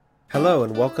Hello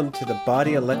and welcome to the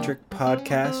Body Electric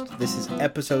Podcast. This is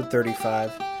episode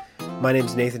 35. My name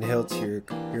is Nathan Hiltz,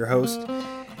 your host.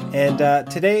 And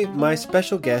today my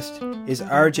special guest is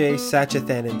RJ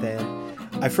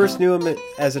Satchithananthan. I first knew him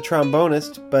as a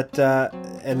trombonist,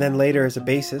 and then later as a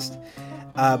bassist.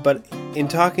 But in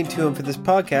talking to him for this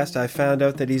podcast, I found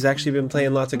out that he's actually been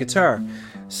playing lots of guitar.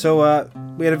 So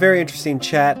we had a very interesting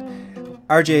chat.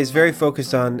 RJ is very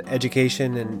focused on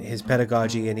education and his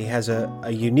pedagogy, and he has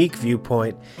a unique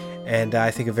viewpoint, and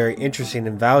I think a very interesting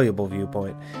and valuable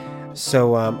viewpoint.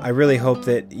 So I really hope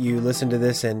that you listen to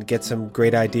this and get some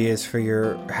great ideas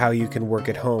for how you can work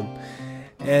at home.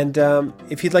 And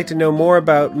if you'd like to know more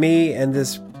about me and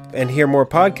hear more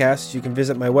podcasts, you can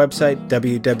visit my website,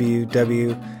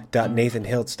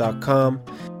 www.nathanhiltz.com.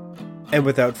 And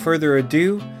without further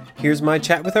ado, here's my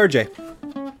chat with RJ.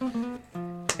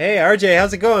 Hey, RJ,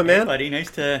 how's it going, man? Hey, buddy. Nice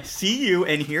to see you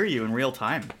and hear you in real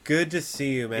time. Good to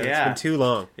see you, man. Yeah. It's been too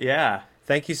long. Yeah.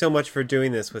 Thank you so much for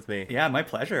doing this with me. Yeah, my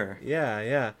pleasure.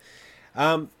 Yeah.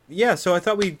 So I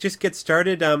thought we'd just get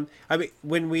started. When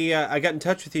I got in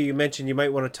touch with you, you mentioned you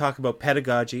might want to talk about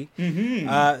pedagogy.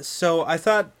 Mm-hmm. So I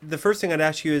thought the first thing I'd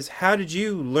ask you is, how did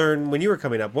you learn when you were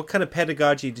coming up? What kind of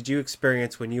pedagogy did you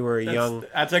experience when you were a young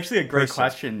That's actually a great person?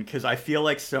 question, because I feel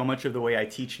like so much of the way I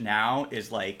teach now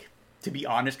is, like, to be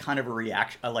honest, kind of a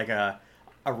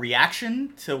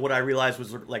reaction to what I realized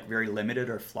was, like, very limited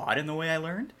or flawed in the way I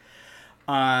learned.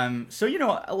 So,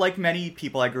 like many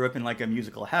people, I grew up in, like, a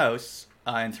musical house,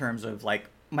 in terms of, like,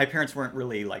 my parents weren't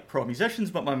really, like, pro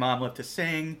musicians, but my mom loved to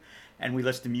sing, and we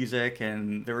listened to music,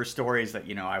 and there were stories that,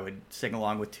 I would sing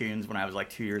along with tunes when I was,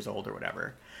 like, 2 years old or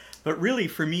whatever. But really,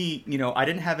 for me, I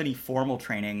didn't have any formal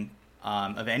training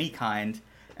of any kind.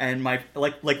 And my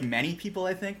like many people,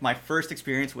 I think, my first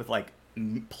experience with, like,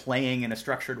 playing in a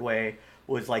structured way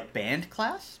was, like, band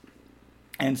class.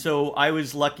 And so I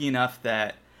was lucky enough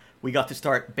that we got to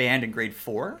start band in grade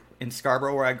 4 in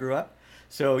Scarborough, where I grew up.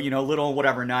 So, little,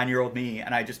 whatever, 9-year-old me,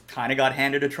 and I just kind of got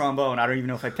handed a trombone. I don't even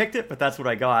know if I picked it, but that's what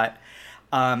I got.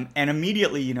 And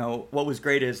immediately, what was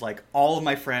great is, like, all of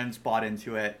my friends bought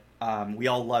into it. We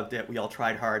all loved it. We all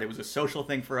tried hard. It was a social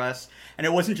thing for us. And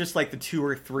it wasn't just, like, the 2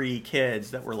 or 3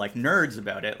 kids that were, like, nerds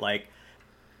about it. Like,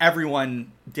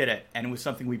 everyone did it. And it was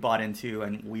something we bought into,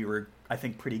 and we were, I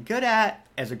think, pretty good at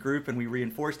as a group, and we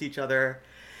reinforced each other.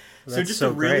 So just a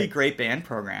really great band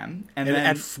program. And then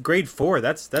at grade 4,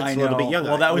 that's a little bit young.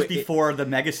 Well, that was before the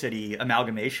megacity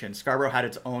amalgamation. Scarborough had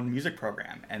its own music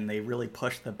program, and they really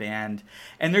pushed the band.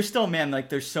 And there's still,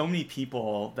 there's so many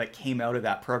people that came out of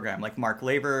that program, like Mark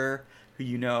Laver, who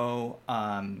Nicole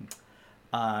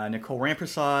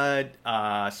Ramprasad,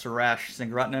 Suresh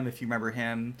Singaratnam, if you remember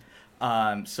him.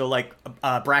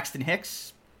 Braxton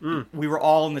Hicks. We were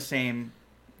all came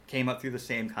up through the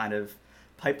same kind of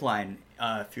pipeline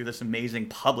through this amazing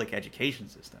public education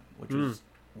system, which was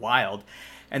wild.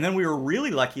 And then we were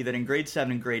really lucky that in grade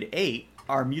 7 and grade 8,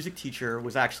 our music teacher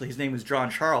was his name was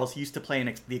John Charles. He used to play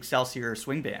in the Excelsior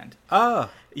Swing Band. Oh.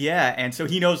 Yeah, and so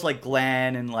he knows, like,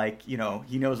 Glenn and, like, he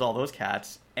knows all those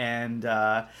cats. And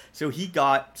so he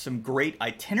got some great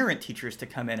itinerant teachers to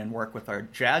come in and work with our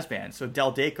jazz band. So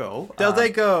Del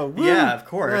Daco. Woo! Yeah, of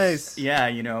course. Nice. Yeah,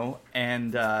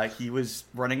 and he was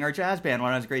running our jazz band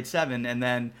when I was grade 7. And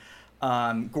then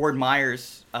Gord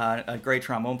Myers, a great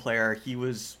trombone player, he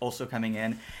was also coming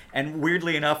in. And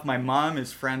weirdly enough, my mom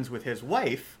is friends with his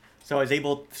wife. So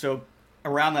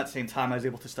around that same time, I was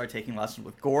able to start taking lessons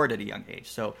with Gord at a young age.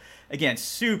 So again,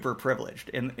 super privileged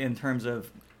in terms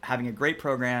of having a great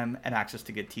program and access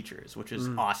to good teachers, which is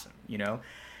awesome,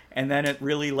 And then it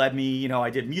really led me, I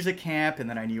did music camp, and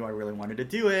then I knew I really wanted to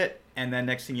do it. And then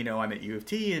next thing you know, I'm at U of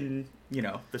T, and,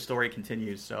 the story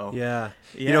continues. So yeah.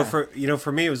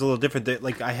 For me, it was a little different.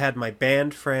 Like, I had my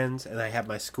band friends and I had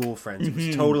my school friends. It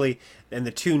was totally, and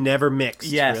the two never mixed.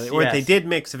 Yes, really. Or if they did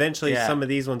mix, eventually Yeah. some of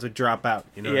these ones would drop out.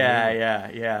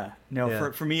 Yeah. No,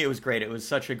 Yeah. For me, it was great. It was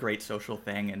such a great social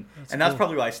thing, and that's cool.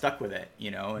 probably why I stuck with it.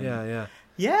 And, Yeah.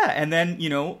 Yeah, and then,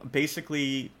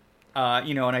 basically,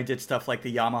 and I did stuff like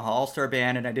the Yamaha All-Star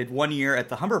Band, and I did 1 year at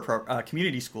the Humber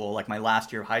Community School, like my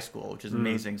last year of high school, which is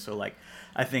amazing. So, like,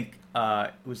 I think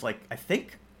it was, like,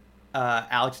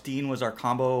 Alex Dean was our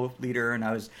combo leader, and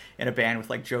I was in a band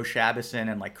with, like, Joe Shabison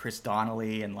and, like, Chris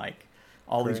Donnelly and, like,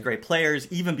 all these great players,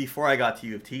 even before I got to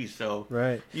U of T. So,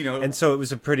 right. And so it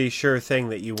was a pretty sure thing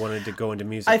that you wanted to go into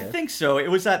music. I think so. It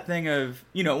was that thing of,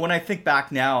 when I think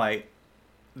back now,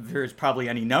 there's probably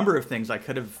any number of things I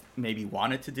could have maybe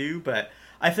wanted to do, but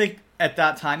I think at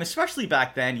that time, especially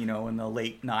back then, in the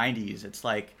late 90s, it's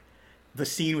like the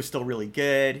scene was still really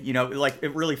good, like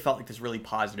it really felt like this really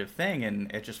positive thing,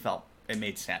 and it it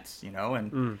made sense,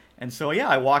 and so yeah,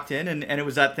 I walked in, and it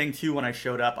was that thing too. When I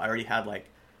showed up, I already had like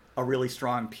a really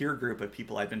strong peer group of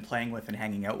people I'd been playing with and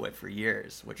hanging out with for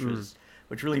years,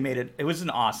 which really made it was an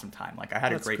awesome time. Like I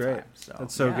had a great time. So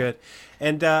that's so good.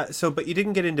 And but you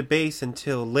didn't get into bass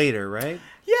until later, right?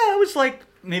 Yeah, it was like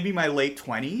maybe my late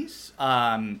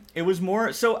 20s. It was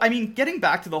more so, I mean, getting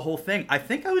back to the whole thing, I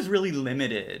think I was really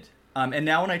limited. And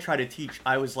now when I try to teach,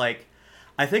 I was like,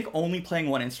 I think only playing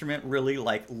one instrument really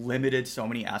like limited so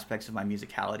many aspects of my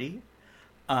musicality.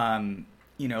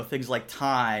 Things like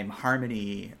time,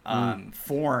 harmony,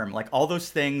 form, like all those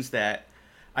things that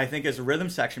I think as a rhythm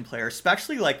section player,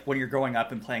 especially like when you're growing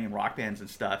up and playing in rock bands and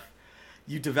stuff,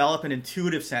 you develop an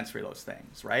intuitive sense for those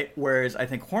things, right? Whereas I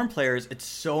think horn players, it's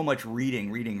so much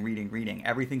reading.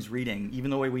 Everything's reading.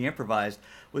 Even the way we improvised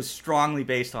was strongly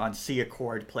based on see a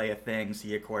chord, play a thing,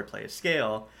 see a chord, play a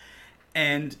scale.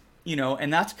 And,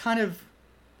 and that's kind of,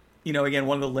 again,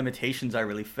 one of the limitations I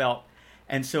really felt.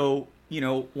 And so,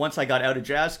 once I got out of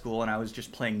jazz school and I was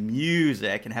just playing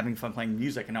music and having fun playing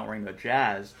music and not worrying about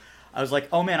jazz, I was like,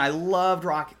 oh man, I loved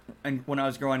rock. And when I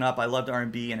was growing up, I loved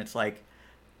R&B, and it's like,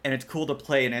 and it's cool to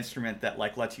play an instrument that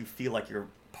like lets you feel like you're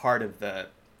part of the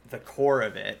core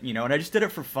of it, and I just did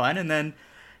it for fun. And then,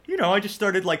 I just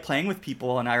started like playing with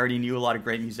people, and I already knew a lot of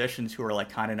great musicians who were like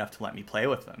kind enough to let me play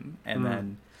with them. And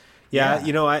then,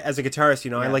 as a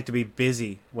guitarist, I like to be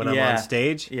busy when I'm on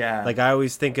stage. Yeah. Like I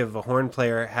always think of a horn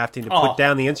player having to put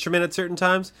down the instrument at certain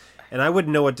times. And I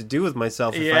wouldn't know what to do with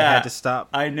myself if I had to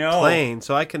stop playing.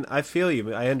 So I feel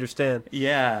you. I understand.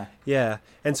 Yeah. Yeah.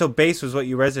 And so bass was what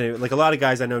you resonated with. Like a lot of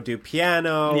guys I know do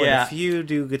piano, and a few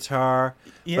do guitar.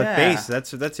 Yeah. But bass,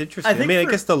 that's interesting. I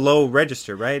guess the low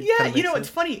register, right? Yeah, it's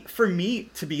funny. For me,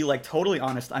 to be like totally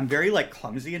honest, I'm very like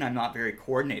clumsy and I'm not very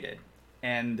coordinated.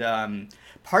 And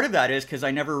part of that is because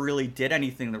I never really did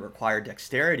anything that required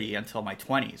dexterity until my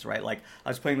 20s, right? Like I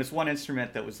was playing this one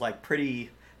instrument that was like pretty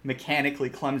mechanically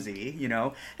clumsy,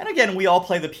 and again, we all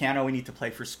play the piano we need to play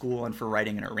for school and for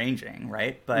writing and arranging,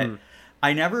 right? But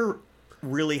I never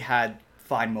really had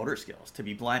fine motor skills, to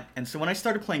be blunt. And so when I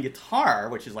started playing guitar,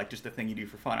 which is like just a thing you do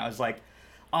for fun, I was like,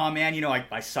 oh man,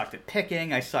 I sucked at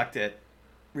picking, I sucked at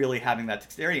really having that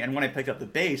dexterity. And when I picked up the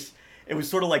bass, it was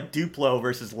sort of like Duplo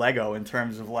versus Lego in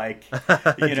terms of like,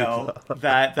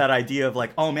 that idea of like,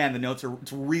 oh man, the notes are,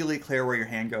 it's really clear where your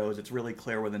hand goes. It's really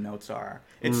clear where the notes are.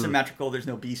 It's symmetrical. There's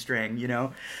no B string,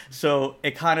 So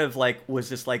it kind of like was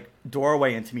this like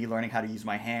doorway into me learning how to use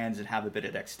my hands and have a bit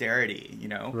of dexterity,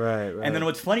 Right. And then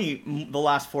what's funny, the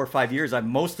last 4 or 5 years, I've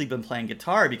mostly been playing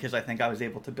guitar because I think I was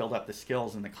able to build up the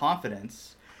skills and the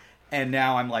confidence. And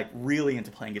now I'm like really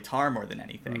into playing guitar more than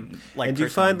anything. Like, and do you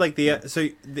find like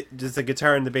does the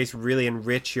guitar and the bass really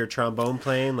enrich your trombone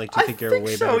playing? Like, do you think you're a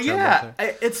way better trombone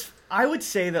player? I would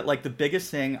say that like the biggest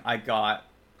thing I got,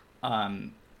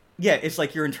 it's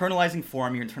like you're internalizing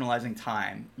form, you're internalizing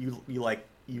time. You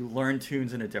learn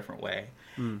tunes in a different way.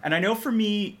 And I know for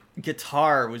me,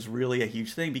 guitar was really a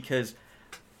huge thing because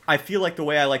I feel like the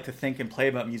way I like to think and play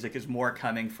about music is more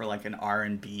coming for like an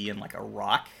R&B and like a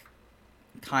rock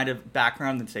kind of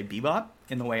background than say bebop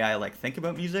in the way I like think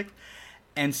about music.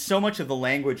 And so much of the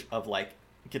language of like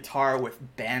guitar with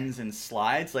bends and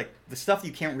slides, like the stuff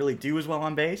you can't really do as well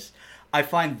on bass, I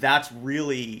find that's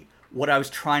really what I was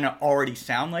trying to already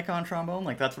sound like on trombone.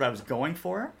 Like that's what I was going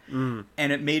for. And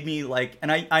it made me like,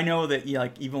 and I know that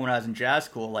like even when I was in jazz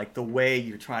school, like the way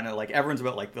you're trying to like, everyone's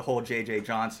about like the whole J.J.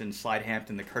 Johnson, Slide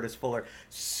Hampton, the Curtis Fuller,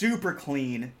 super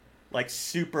clean, like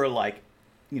super like,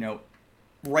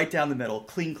 right down the middle,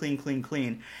 clean.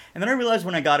 And then I realized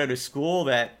when I got out of school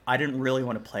that I didn't really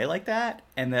want to play like that,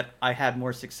 and that I had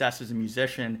more success as a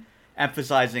musician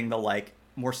emphasizing the like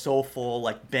more soulful,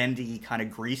 like bendy, kind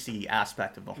of greasy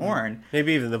aspect of the horn.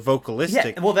 Maybe even the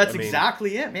vocalistic. Yeah, well, that's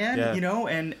exactly it, man.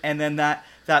 And then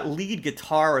that lead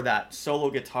guitar or that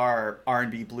solo guitar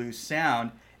R&B blues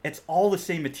sound, it's all the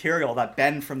same material, that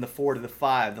bend from the 4 to the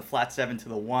 5, the flat 7 to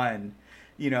the 1.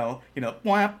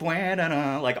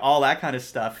 Like all that kind of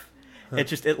stuff.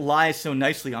 It lies so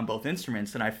nicely on both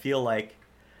instruments, and I feel like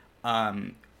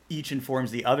each informs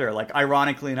the other. Like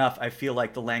ironically enough, I feel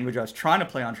like the language I was trying to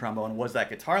play on trombone was that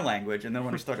guitar language, and then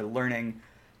when I started learning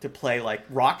to play like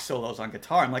rock solos on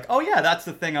guitar, I'm like, oh yeah, that's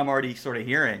the thing I'm already sort of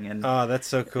hearing. And oh, that's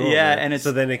so cool. Yeah, man. and it's,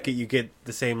 so then you get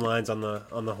the same lines on the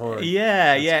horn.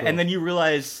 Yeah, that's cool. And then you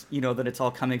realize that it's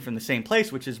all coming from the same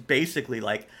place, which is basically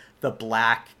like the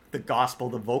gospel,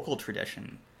 the vocal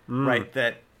tradition, right?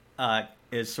 That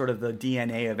is sort of the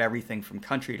DNA of everything from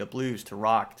country to blues to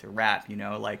rock to rap,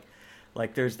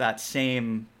 like there's that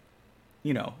same,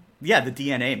 yeah, the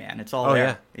DNA, man. It's all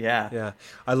there. Yeah.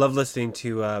 I love listening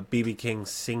to B.B. King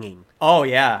singing. Oh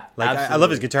yeah, like I love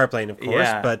his guitar playing, of course,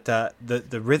 Yeah. but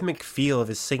the rhythmic feel of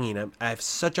his singing, I have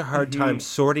such a hard time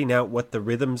sorting out what the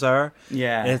rhythms are.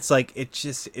 Yeah. And it's like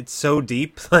it's so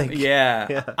deep. Like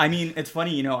Yeah. I mean, it's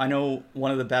funny, you know, I know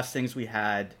one of the best things we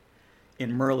had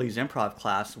in Murley's improv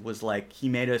class was like he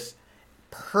made us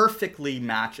perfectly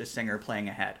match a singer playing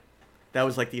a head. That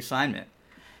was like the assignment.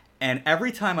 And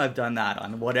every time I've done that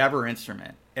on whatever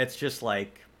instrument, it's just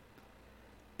like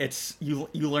it's you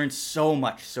learn so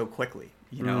much so quickly,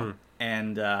 you know.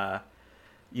 And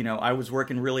you know, I was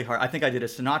working really hard. I think I did a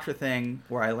Sinatra thing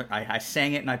where I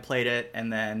sang it and I played it,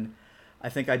 and then I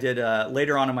think I did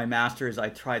later on in my masters I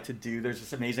tried to do. There's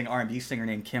this amazing R&B singer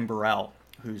named Kim Burrell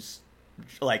who's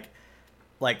like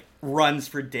runs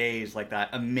for days, like that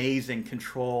amazing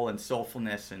control and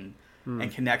soulfulness and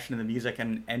connection to the music,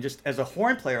 and just as a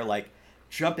horn player, like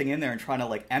jumping in there and trying to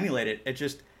like emulate it, it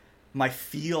just my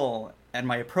feel and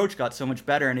my approach got so much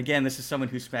better. And again, this is someone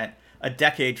who spent a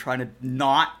decade trying to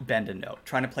not bend a note,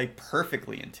 trying to play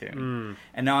perfectly in tune.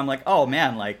 And now I'm like, oh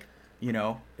man, like, you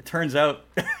know, it turns out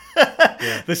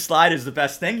the slide is the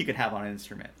best thing you can have on an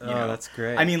instrument. You know? That's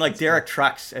great. I mean, like that's Derek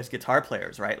Trucks as guitar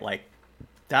players, right? Like,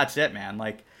 that's it, man.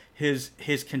 Like his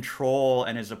control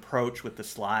and his approach with the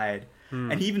slide.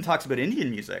 And he even talks about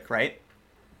Indian music, right?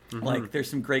 Like there's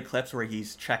some great clips where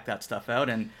he's checked that stuff out.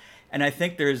 And I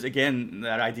think there's, again,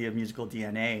 that idea of musical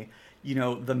DNA, you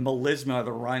know, the melisma,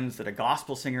 the runs that a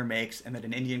gospel singer makes and that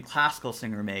an Indian classical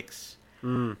singer makes.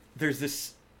 There's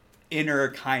this inner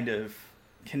kind of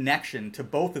connection to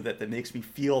both of it that makes me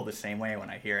feel the same way when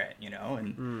I hear it, you know?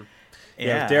 And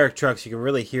with Derek Trucks, you can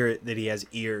really hear it that he has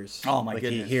ears. Oh my like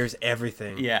goodness, he hears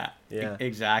everything. Yeah,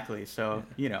 exactly. So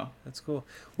you know, that's cool.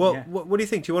 Well, what do you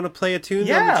think? Do you want to play a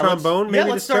tune on the trombone? Maybe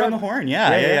let's start on the horn.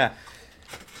 Yeah.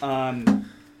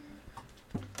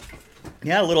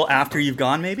 Yeah, a little After You've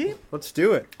Gone, maybe. Let's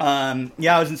do it. I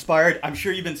was inspired. I'm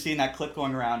sure you've been seeing that clip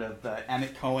going around of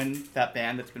Emmett Cohen, that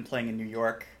band that's been playing in New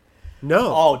York.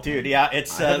 No. Oh, dude, yeah,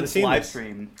 it's this live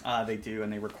stream they do,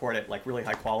 and they record it like really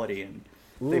high quality, and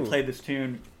they played this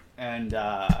tune, and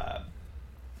I'll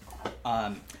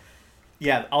send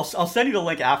you the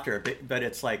link after, but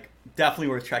it's like definitely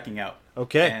worth checking out.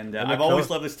 Okay. And I've always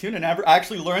loved this tune, and I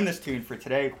actually learned this tune for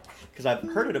today because I've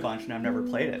heard it a bunch and I've never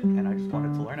played it, and I just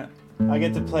wanted to learn it. I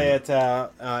get to play it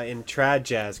in trad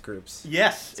jazz groups.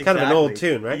 Yes, it's kind of an old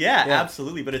tune, right? Yeah,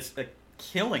 absolutely, but it's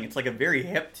killing. It's like a very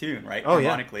hip tune, right? Oh,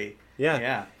 Ironically.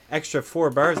 Yeah. Extra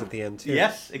 4 bars at the end, too.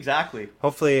 Yes, exactly.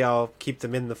 Hopefully I'll keep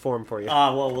them in the form for you.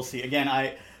 Well, we'll see. Again,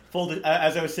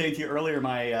 as I was saying to you earlier,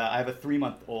 I have a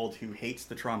 3-month-old who hates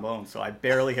the trombone, so I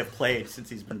barely have played since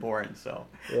he's been born. So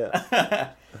yeah.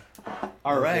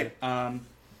 All right. All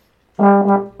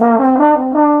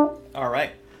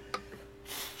right.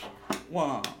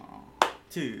 1,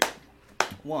 2,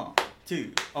 1,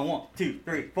 2, 1, 2,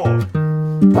 3, 4.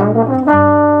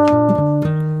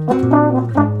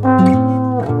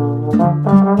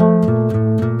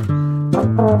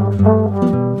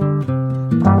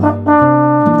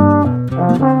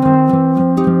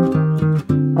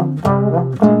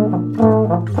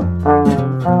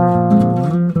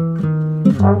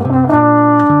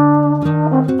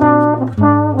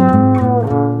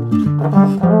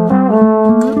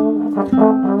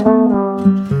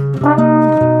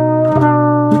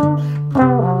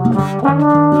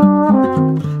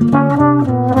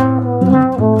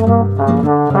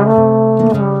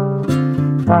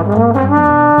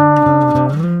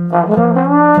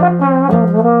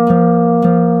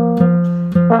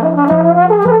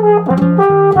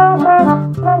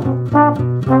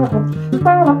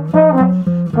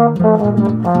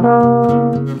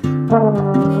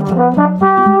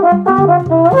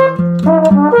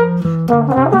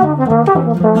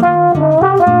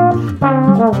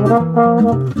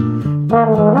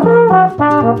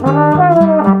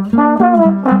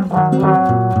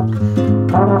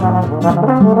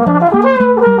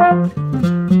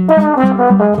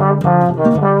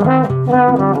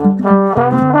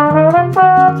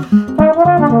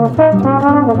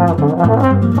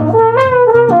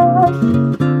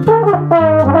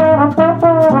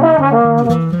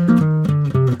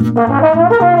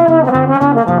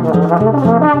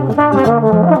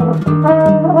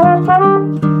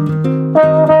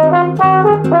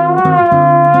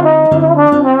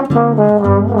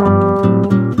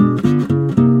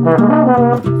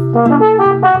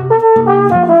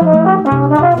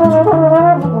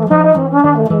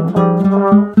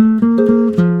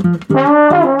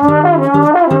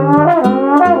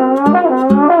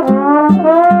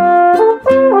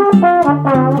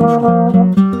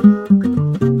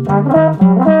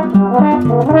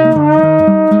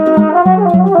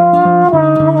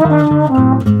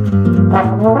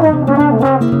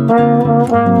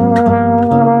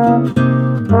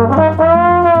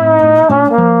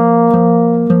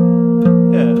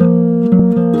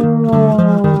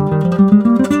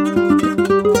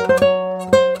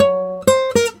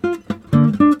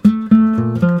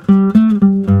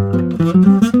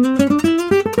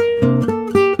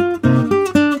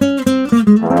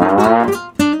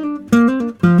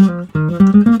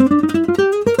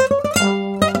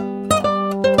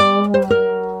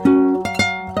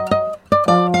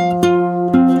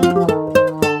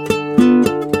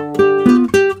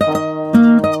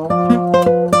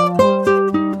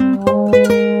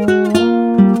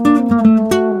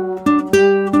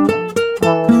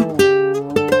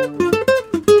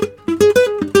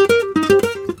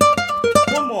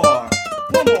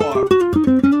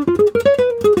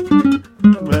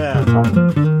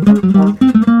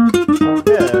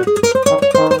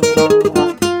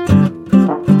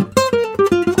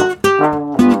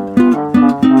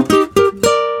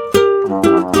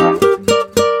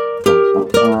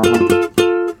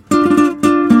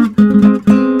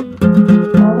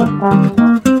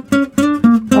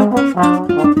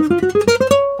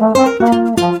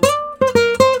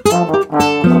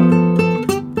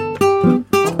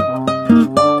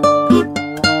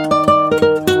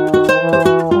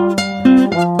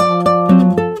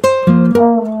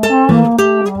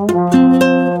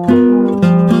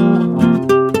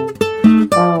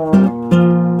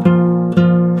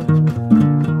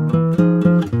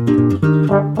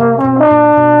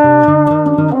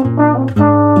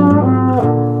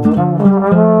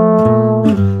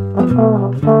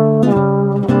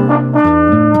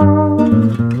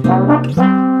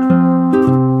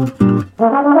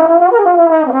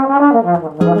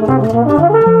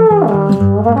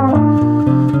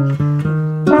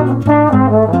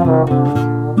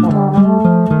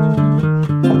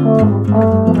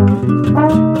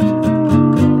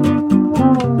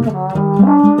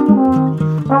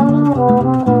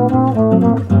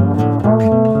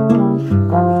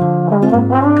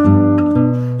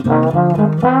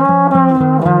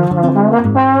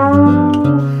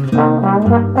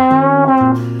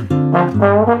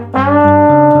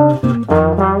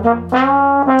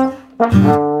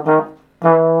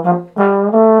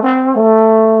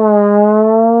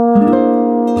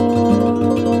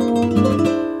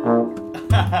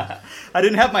 I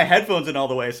didn't have my headphones in all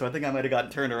the way, so I think I might have gotten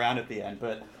turned around at the end,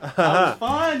 but that was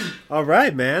fun. All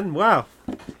right, man. Wow.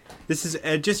 This is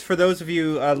just for those of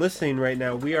you listening right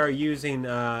now. We are using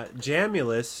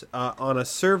Jamulus on a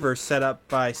server set up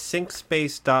by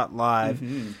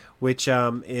SyncSpace.live, which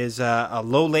is a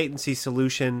low latency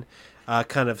solution,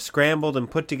 kind of scrambled and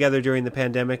put together during the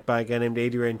pandemic by a guy named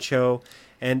Adrian Cho.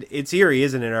 And it's eerie,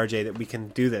 isn't it, RJ, that we can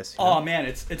do this? Oh man,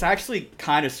 it's actually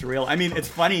kind of surreal. I mean, it's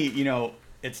funny, you know.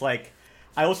 It's like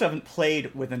I also haven't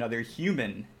played with another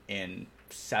human in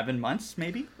 7 months,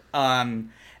 maybe.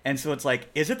 And so it's like,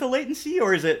 is it the latency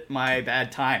or is it my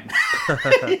bad time?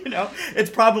 You know, it's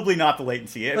probably not the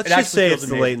latency. Let's just say it's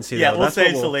the latency. Yeah, we'll say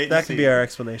it's the latency. That could be our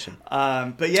explanation.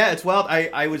 But yeah, it's wild.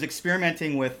 I was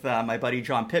experimenting with my buddy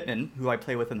John Pittman, who I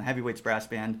play with in the Heavyweights brass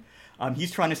band.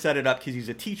 He's trying to set it up because he's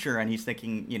a teacher and he's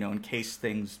thinking, you know, in case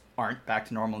things aren't back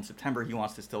to normal in September, he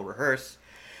wants to still rehearse.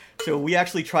 So we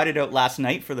actually tried it out last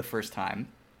night for the first time.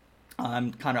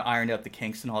 Kind of ironed out the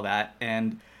kinks and all that.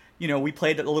 And, you know, we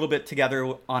played a little bit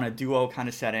together on a duo kind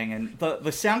of setting. And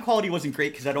the sound quality wasn't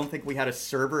great because I don't think we had a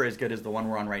server as good as the one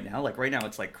we're on right now. Like right now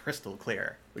it's like crystal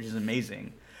clear, which is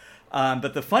amazing.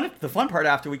 But the fun part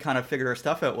after we kind of figured our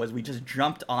stuff out was we just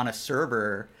jumped on a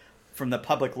server from the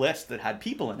public list that had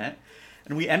people in it.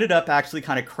 And we ended up actually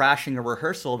kind of crashing a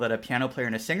rehearsal that a piano player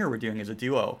and a singer were doing as a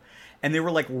duo. And they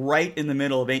were like right in the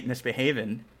middle of Ain't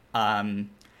Misbehavin'. And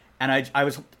I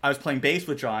was playing bass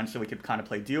with John so we could kind of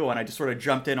play duo. And I just sort of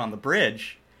jumped in on the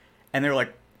bridge. And they were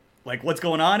like, what's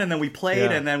going on? And then we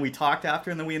played and then we talked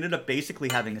after. And then we ended up basically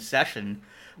having a session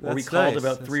where we called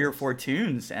about 3 or 4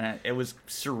 tunes. And it was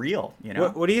surreal, you know?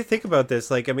 What do you think about this?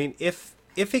 Like, I mean, if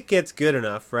it gets good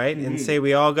enough, right? Mm-hmm. And say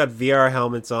we all got VR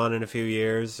helmets on in a few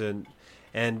years and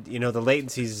you know the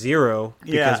latency's 0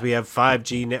 because we have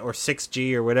 5G net or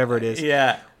 6G or whatever it is.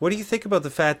 Yeah. What do you think about the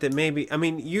fact that maybe, I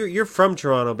mean, you're from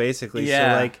Toronto basically,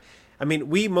 so like, I mean,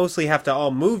 we mostly have to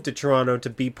all move to Toronto to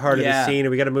be part of the scene, and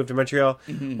we got to move to Montreal.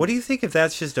 Mm-hmm. What do you think if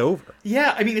that's just over?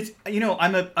 Yeah, I mean, it's, you know,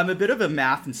 I'm a bit of a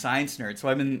math and science nerd, so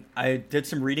I did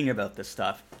some reading about this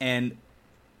stuff, and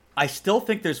I still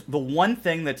think there's the one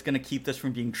thing that's going to keep this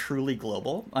from being truly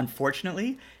global,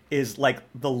 unfortunately, is like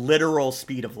the literal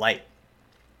speed of light.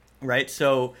 Right,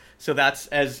 so that's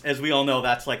as we all know,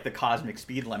 that's like the cosmic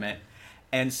speed limit,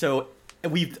 and so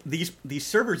these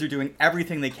servers are doing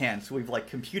everything they can. So we've like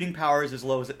computing power is as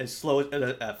slow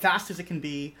as fast as it can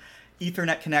be.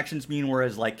 Ethernet connections mean we're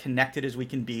as like connected as we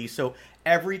can be. So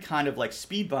every kind of like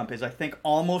speed bump is, I think,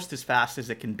 almost as fast as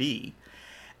it can be.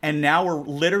 And now we're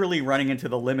literally running into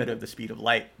the limit of the speed of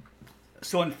light.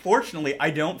 So unfortunately,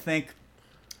 I don't think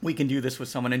we can do this with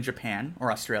someone in Japan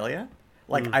or Australia.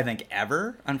 Like, I think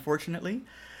ever, unfortunately.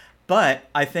 But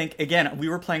I think, again, we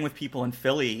were playing with people in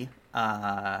Philly,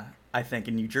 I think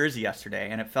in New Jersey yesterday,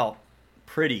 and it felt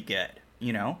pretty good,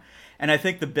 you know? And I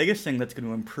think the biggest thing that's going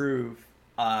to improve,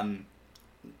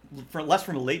 less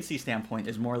from a latency standpoint,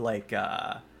 is more like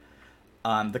the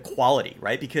quality,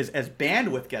 right? Because as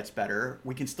bandwidth gets better,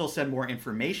 we can still send more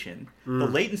information. The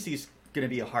latency is going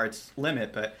to be a hard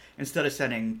limit, but instead of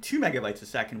sending 2 megabytes a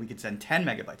second, we could send 10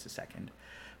 megabytes a second,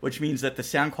 which means that the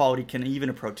sound quality can even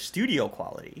approach studio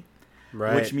quality.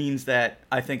 Right. Which means that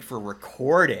I think for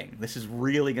recording, this is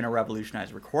really going to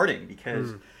revolutionize recording,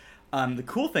 because the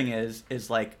cool thing is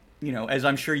like, you know, as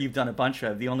I'm sure you've done a bunch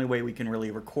of, the only way we can really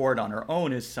record on our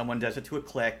own is someone does it to a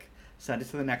click, send it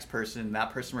to the next person,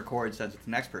 that person records, sends it to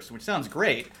the next person, which sounds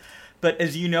great. But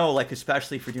as you know, like,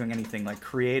 especially for doing anything like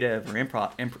creative or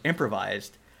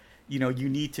improvised, you know, you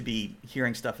need to be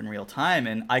hearing stuff in real time.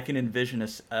 And I can envision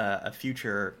a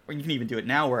future, or you can even do it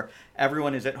now, where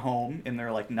everyone is at home in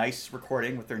their like nice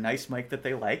recording with their nice mic that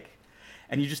they like.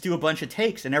 And you just do a bunch of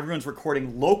takes and everyone's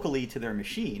recording locally to their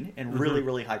machine in really,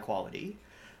 really high quality.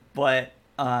 But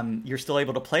you're still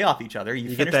able to play off each other.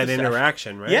 You get that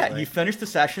interaction, right? Yeah, like, you finish the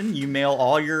session, you mail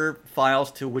all your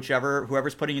files to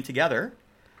whoever's putting it together,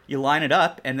 you line it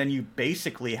up, and then you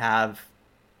basically have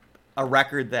a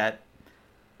record that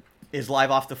is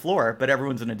live off the floor, but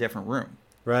everyone's in a different room.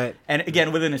 Right. And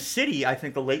again, within a city, I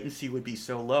think the latency would be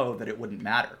so low that it wouldn't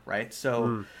matter, right?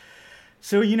 So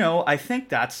you know, I think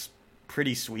that's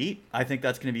pretty sweet. I think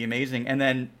that's going to be amazing.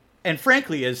 And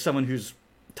frankly, as someone who's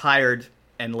tired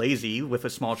and lazy with a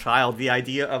small child, the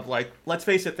idea of like, let's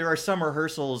face it, there are some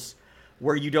rehearsals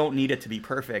where you don't need it to be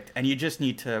perfect, and you just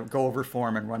need to go over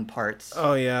form and run parts.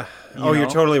 Oh, yeah. You're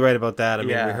totally right about that. I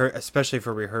mean, especially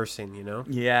for rehearsing, you know?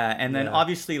 Yeah, and then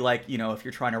obviously, like, you know, if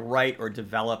you're trying to write or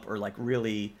develop or, like,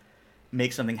 really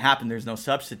make something happen, there's no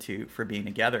substitute for being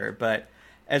together. But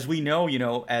as we know, you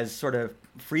know, as sort of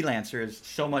freelancers,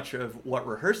 so much of what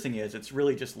rehearsing is, it's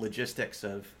really just logistics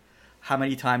of how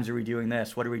many times are we doing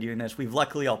this? What are we doing this? We've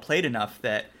luckily all played enough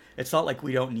that it's not like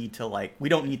we don't need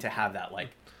to have that, like,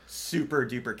 super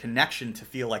duper connection to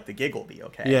feel like the gig will be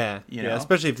okay. Yeah, you know?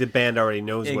 Especially if the band already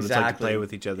knows what it's like to play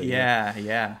with each other. Yeah.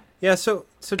 So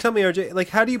tell me, RJ, like,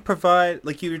 how do you provide?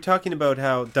 Like, you were talking about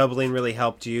how doubling really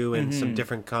helped you, and some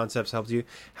different concepts helped you.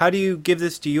 How do you give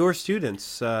this to your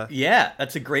students? Yeah,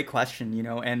 that's a great question. You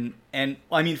know, and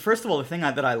I mean, first of all, the thing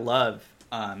that I love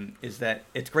is that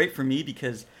it's great for me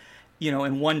because, you know,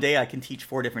 in one day I can teach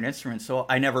 4 different instruments, so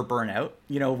I never burn out.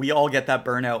 You know, we all get that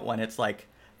burnout when it's like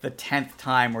the 10th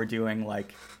time we're doing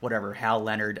like whatever Hal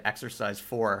Leonard exercise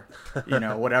 4, you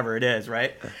know, whatever it is,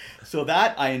 right? So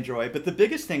that I enjoy. But the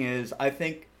biggest thing is, I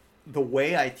think the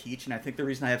way I teach, and I think the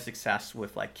reason I have success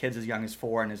with like kids as young as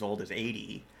 4 and as old as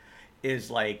 80,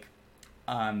 is like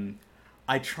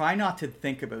I try not to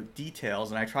think about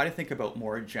details, and I try to think about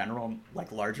more general,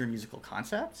 like larger musical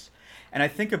concepts. And I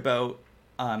think about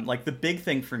like the big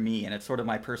thing for me, and it's sort of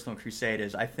my personal crusade,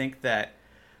 is I think that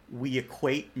we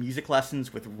equate music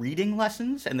lessons with reading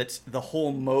lessons, and that's the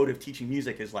whole mode of teaching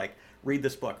music is like, read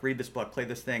this book, play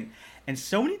this thing. And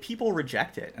so many people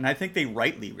reject it, and I think they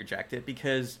rightly reject it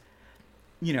because,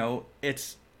 you know,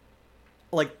 it's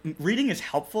like reading is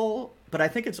helpful, but I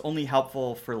think it's only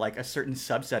helpful for like a certain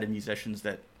subset of musicians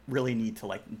that really need to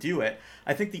like do it.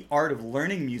 I think the art of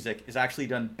learning music is actually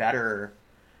done better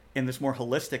in this more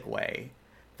holistic way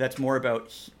that's more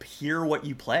about hear what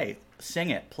you play,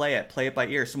 sing it, play it by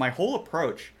ear. So my whole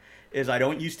approach is I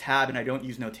don't use tab and I don't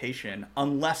use notation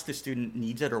unless the student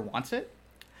needs it or wants it.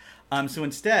 So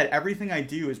instead, everything I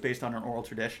do is based on an oral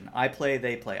tradition. I play,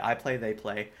 they play, I play, they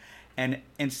play. And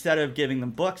instead of giving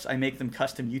them books, I make them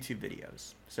custom YouTube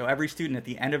videos. So every student, at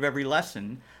the end of every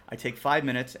lesson, I take 5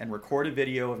 minutes and record a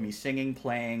video of me singing,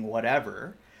 playing,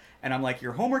 whatever. And I'm like,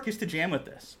 your homework is to jam with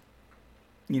this.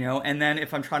 You know, and then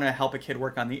if I'm trying to help a kid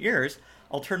work on the ears,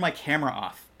 I'll turn my camera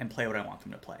off and play what I want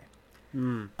them to play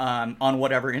on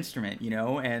whatever instrument, you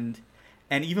know. And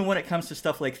even when it comes to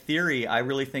stuff like theory, I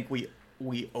really think we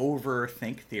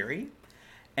overthink theory.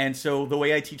 And so the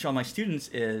way I teach all my students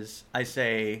is I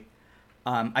say,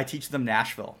 I teach them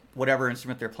Nashville, whatever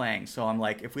instrument they're playing. So I'm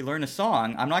like, if we learn a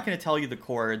song, I'm not going to tell you the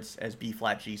chords as B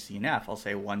flat, G, C, and F. I'll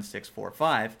say 1, 6, 4,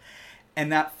 5.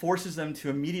 And that forces them to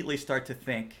immediately start to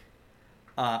think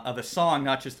of a song,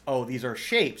 not just, oh, these are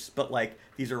shapes, but like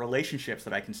these are relationships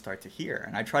that I can start to hear.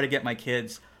 And I try to get my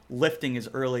kids lifting as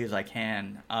early as I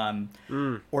can,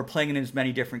 or playing in as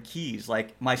many different keys.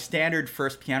 Like my standard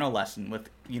first piano lesson with,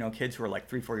 kids who are like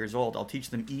 3-4 years old, I'll teach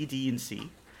them E, D, and C. And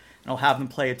I'll have them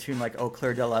play a tune like "Au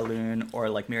Clair de la Lune" or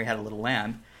like "Mary Had a Little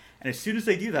Lamb." And as soon as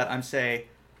they do that, I'm say,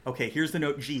 okay, here's the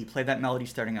note G, play that melody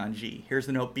starting on G. Here's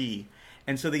the note B.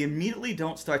 And so they immediately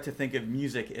don't start to think of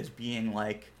music as being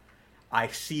like, I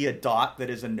see a dot that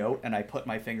is a note and I put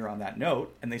my finger on that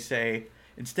note. And they say,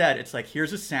 instead, it's like,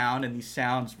 here's a sound and these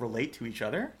sounds relate to each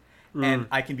other. And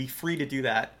I can be free to do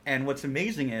that. And what's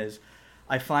amazing is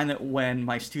I find that when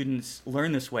my students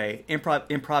learn this way,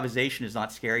 improvisation is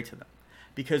not scary to them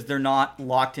because they're not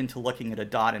locked into looking at a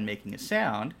dot and making a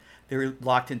sound. They're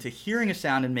locked into hearing a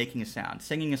sound and making a sound,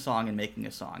 singing a song and making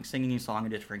a song, singing a song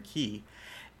in a different key.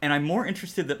 And I'm more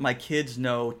interested that my kids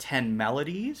know 10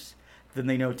 melodies than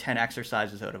they know 10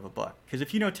 exercises out of a book. Because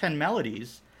if you know 10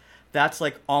 melodies, that's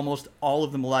like almost all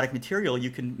of the melodic material you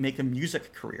can make a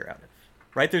music career out of,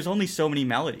 right? There's only so many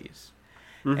melodies.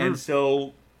 And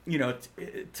so,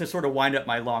 to sort of wind up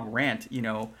my long rant,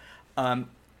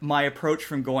 my approach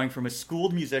from going from a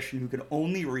schooled musician who could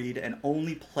only read and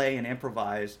only play and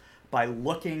improvise by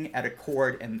looking at a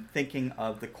chord and thinking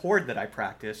of the chord that I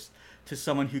practice to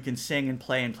someone who can sing and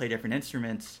play different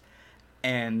instruments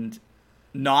and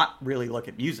not really look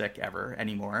at music ever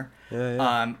anymore,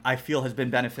 I feel has been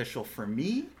beneficial for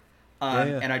me.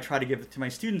 And I try to give it to my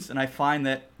students, and I find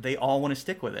that they all want to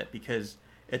stick with it because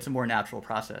it's a more natural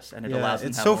process, and it allows them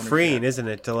it's to have so ownership. freeing, isn't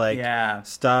it, to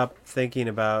stop thinking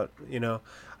about,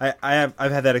 I've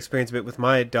had that experience a bit with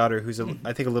my daughter, who's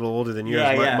I think a little older than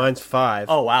yours. Mine's 5.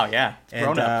 Oh wow, yeah, it's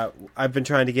grown up. I've been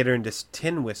trying to get her into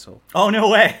tin whistle. Oh no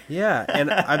way. Yeah, and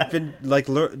I've been like,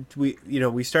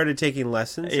 we started taking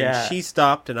lessons, and she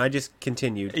stopped, and I just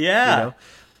continued. Yeah,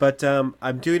 but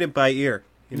I'm doing it by ear.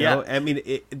 I mean,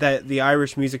 the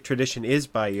Irish music tradition is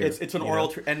by ear. It's an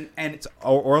oral and it's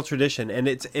oral tradition, and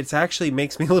it's actually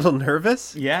makes me a little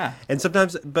nervous. Yeah, and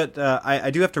sometimes, but I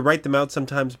do have to write them out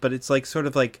sometimes. But it's like sort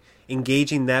of like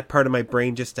engaging that part of my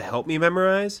brain just to help me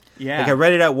memorize. Yeah, like I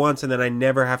read it out once, and then I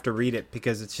never have to read it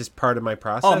because it's just part of my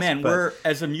process. Oh man, we're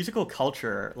as a musical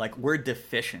culture, like we're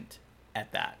deficient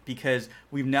at that because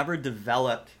we've never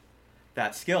developed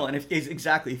that skill. And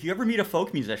if you ever meet a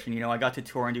folk musician, I got to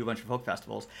tour and do a bunch of folk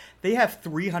festivals, they have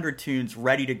 300 tunes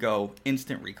ready to go,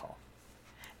 instant recall.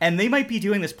 And they might be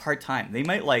doing this part-time. They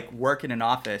might like work in an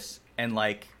office and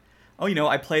like,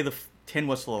 I play the tin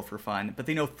whistle for fun, but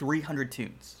they know 300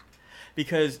 tunes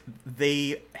because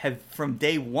they have, from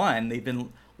day one, they've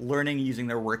been learning using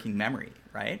their working memory,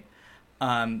 right?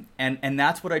 And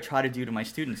that's what I try to do to my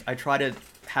students. I try to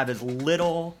have as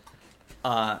little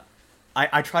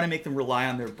I try to make them rely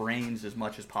on their brains as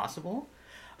much as possible.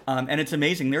 And it's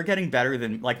amazing. They're getting better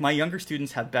than, like, my younger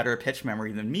students have better pitch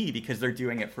memory than me because they're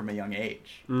doing it from a young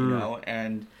age,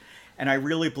 and I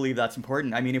really believe that's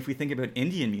important. I mean, if we think about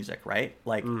Indian music, right?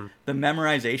 Like the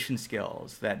memorization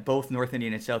skills that both North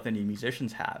Indian and South Indian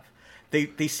musicians have,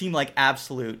 they seem like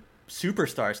absolute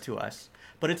superstars to us,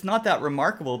 but it's not that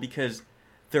remarkable because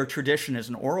their tradition is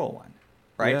an oral one.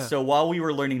 Right. Yeah. So while we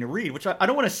were learning to read, which I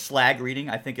don't want to slag reading,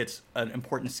 I think it's an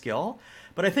important skill,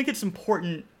 but I think it's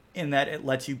important in that it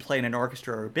lets you play in an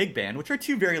orchestra or a big band, which are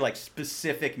two very like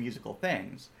specific musical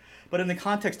things. But in the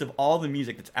context of all the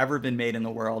music that's ever been made in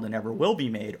the world and ever will be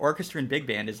made, orchestra and big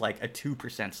band is like a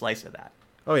 2% slice of that.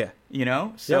 Oh yeah.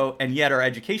 So and yet our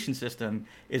education system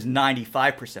is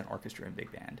 95% orchestra and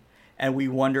big band, and we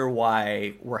wonder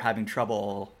why we're having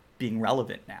trouble being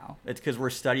relevant now. It's because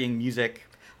we're studying music.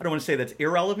 I don't want to say that's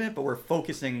irrelevant, but we're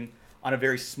focusing on a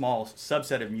very small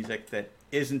subset of music that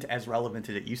isn't as relevant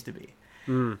as it used to be.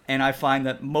 And I find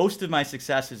that most of my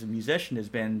success as a musician has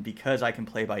been because I can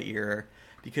play by ear,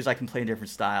 because I can play in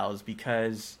different styles,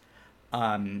 because,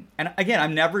 and again,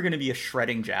 I'm never going to be a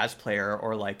shredding jazz player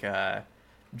or like a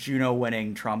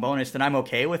Juno-winning trombonist, and I'm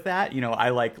okay with that. I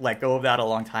let go of that a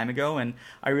long time ago, and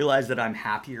I realized that I'm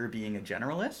happier being a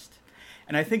generalist.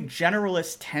 And I think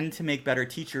generalists tend to make better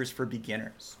teachers for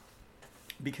beginners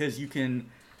because you can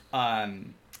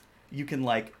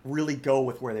like really go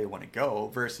with where they want to go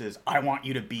versus I want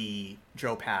you to be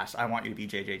Joe Pass, I want you to be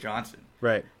J.J. Johnson.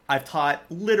 Right. I've taught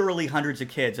literally hundreds of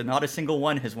kids and not a single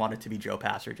one has wanted to be Joe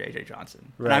Pass or J.J.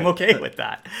 Johnson. Right. And I'm okay with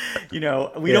that. We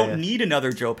don't need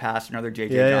another Joe Pass or another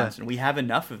J.J. Johnson. We have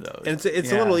enough of those. And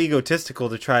it's a little egotistical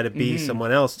to try to be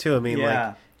someone else too. I mean,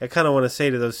 like I kind of want to say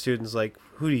to those students, like,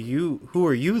 who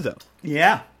are you though?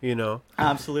 Yeah. But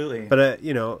Absolutely.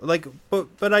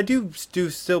 but I do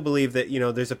still believe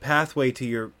that, there's a pathway to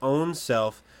your own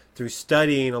self through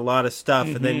studying a lot of stuff,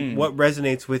 and then what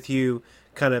resonates with you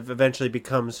kind of eventually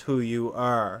becomes who you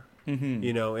are.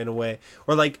 you know, in a way.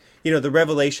 Or like, you know, the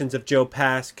revelations of Joe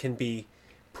Pass can be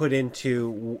put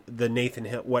into the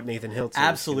what Nathan Hiltz is.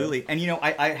 Absolutely. You know? And, you know,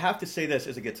 I have to say this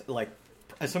as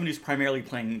somebody who's primarily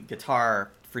playing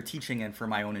guitar for teaching and for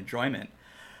my own enjoyment.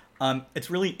 It's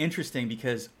really interesting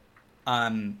because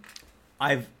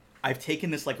I've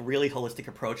taken this like really holistic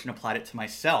approach and applied it to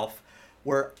myself,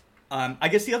 where I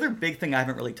guess the other big thing I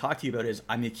haven't really talked to you about is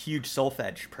I'm a huge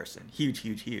solfege person,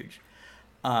 huge.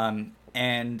 And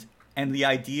the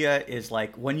idea is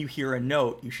like when you hear a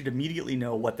note, you should immediately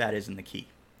know what that is in the key,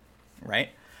 right?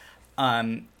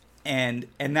 And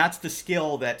that's the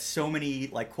skill that so many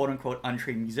like quote unquote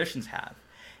untrained musicians have.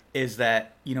 Is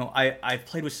that, you know, I've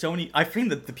played with so many. I find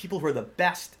that the people who are the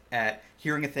best at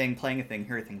hearing a thing, playing a thing,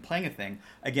 hearing a thing, playing a thing,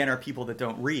 again, are people that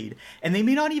don't read, and they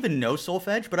may not even know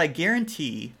solfege, but I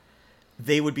guarantee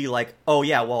they would be like, oh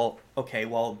yeah, well, okay,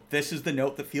 well, this is the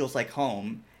note that feels like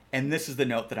home, and this is the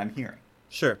note that I'm hearing.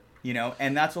 Sure. You know,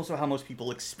 and that's also how most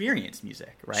people experience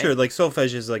music, right? Sure, like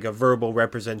solfege is like a verbal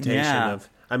representation of.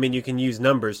 I mean, you can use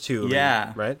numbers too.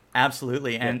 Right?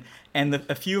 Absolutely. And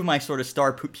a few of my sort of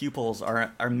star pupils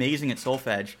are amazing at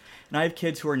solfege. And I have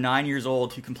kids who are 9 years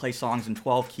old who can play songs in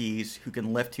 12 keys, who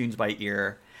can lift tunes by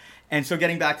ear. And so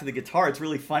getting back to the guitar, it's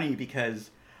really funny because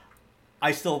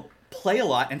I still play a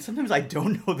lot, and sometimes I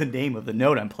don't know the name of the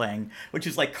note I'm playing, which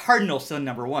is like cardinal sin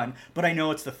number 1, but I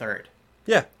know it's the 3rd.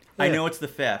 Yeah. I know it's the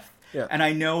 5th. Yeah. And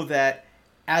I know that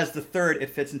as the 3rd, it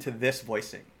fits into this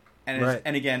voicing. And,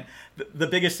 and again, the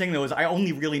biggest thing, though, is I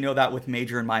only really know that with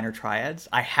major and minor triads.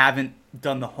 I haven't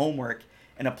done the homework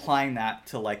in applying that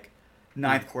to, like,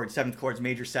 9th chords, 7th chords,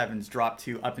 major 7s, drop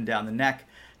 2, up and down the neck,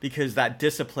 because that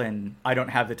discipline, I don't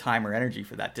have the time or energy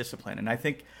for that discipline. And I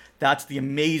think that's the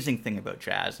amazing thing about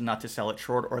jazz, not to sell it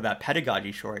short or that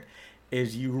pedagogy short,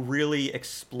 is you really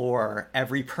explore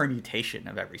every permutation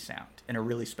of every sound in a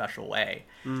really special way.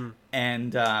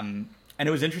 And it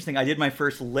was interesting. I did my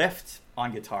first lift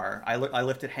on guitar. I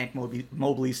lifted Hank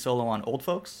Mobley's solo on Old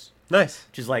Folks. Nice.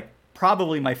 Which is like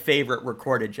probably my favorite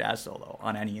recorded jazz solo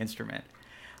on any instrument.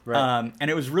 Right. And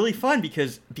it was really fun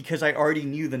because I already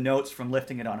knew the notes from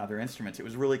lifting it on other instruments. It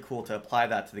was really cool to apply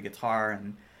that to the guitar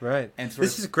and right. And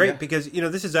this is great because, you know,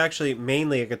 this is actually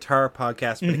mainly a guitar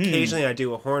podcast, but occasionally I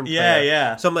do a horn player.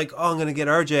 Yeah. So I'm like, oh, I'm going to get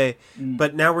RJ,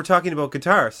 but now we're talking about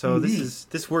guitar, so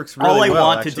this works really well. All I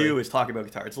want actually. to do is talk about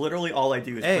guitar. It's literally all I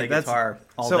do is play guitar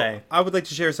all day. I would like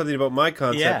to share something about my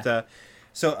concept. Yeah.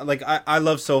 So, like, I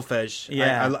love solfege.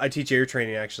 Yeah. I teach ear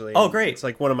training, actually. Oh, great. It's,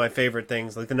 like, one of my favorite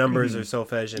things. Like, the numbers are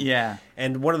solfege.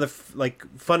 And one of the,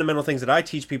 fundamental things that I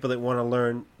teach people that want to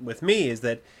learn with me is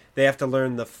that they have to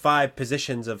learn the 5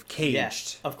 positions of caged.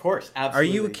 Yes, of course.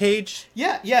 Absolutely. Are you caged?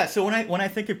 Yeah. So when I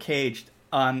think of caged,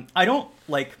 I don't,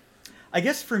 like, I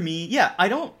guess for me, I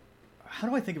don't, how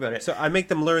do I think about it? So I make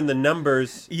them learn the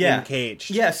numbers in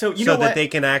caged. Yeah, so you know that they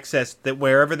can access that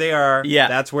wherever they are. Yeah.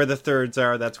 That's where the thirds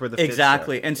are. That's where the fifths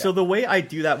exactly. are. And so the way I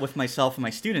do that with myself and my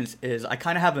students is I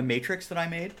kind of have a matrix that I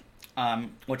made,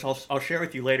 which I'll share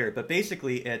with you later. But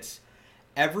basically, it's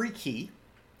every key,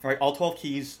 right? All 12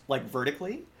 keys like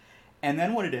vertically, and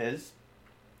then what it is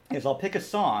I'll pick a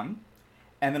song,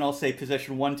 and then I'll say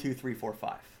position 1, 2, 3, 4,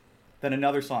 5. Then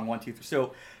another song 1, 2, 3.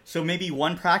 So maybe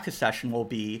one practice session will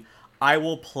be I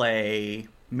will play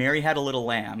Mary Had a Little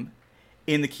Lamb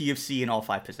in the key of C in all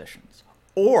 5 positions.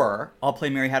 Or I'll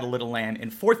play Mary Had a Little Lamb in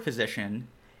 4th position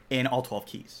in all 12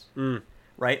 keys.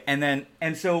 Right?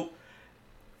 And so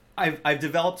I've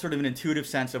developed sort of an intuitive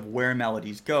sense of where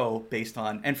melodies go based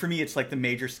on, and for me it's like the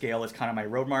major scale is kind of my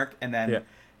road mark, and then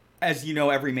as you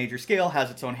know, every major scale has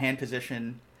its own hand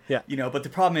position. Yeah. You know, but the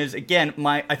problem is, again,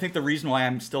 I think the reason why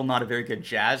I'm still not a very good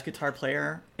jazz guitar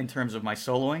player in terms of my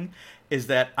soloing is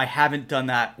that I haven't done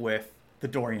that with the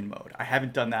Dorian mode. I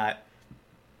haven't done that,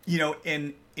 you know,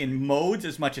 in modes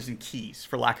as much as in keys,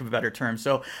 for lack of a better term.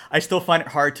 So I still find it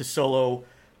hard to solo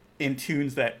in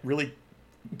tunes that really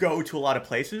go to a lot of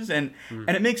places, and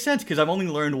it makes sense because I've only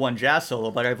learned one jazz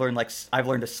solo, but I've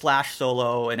learned a Slash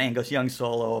solo, an Angus Young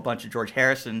solo, a bunch of George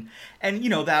Harrison, and you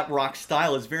know that rock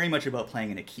style is very much about playing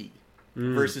in a key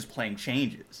versus playing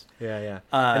changes. And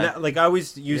that, like I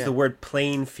always use the word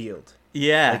playing field.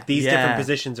 Like these different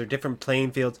positions are different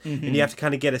playing fields, and you have to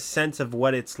kind of get a sense of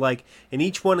what it's like. And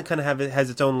each one kind of has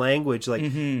its own language.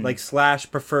 Like Slash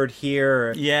preferred here.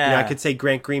 Or, you know, I could say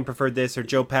Grant Green preferred this, or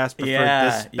Joe Pass preferred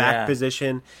this back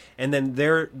position. And then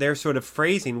their sort of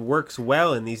phrasing works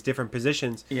well in these different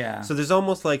positions. So there's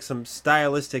almost like some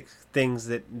stylistic things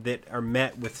that are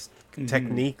met with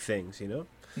technique things, you know?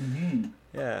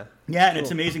 Yeah, and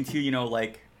it's amazing too, you know,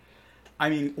 like, I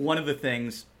mean, one of the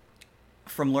things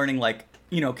from learning, like,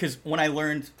 you know, because when I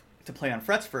learned to play on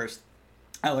frets first,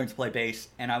 I learned to play bass,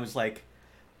 and I was like,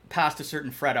 past a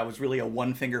certain fret, I was really a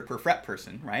one finger per fret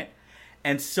person, right?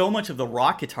 And so much of the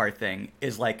rock guitar thing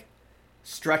is like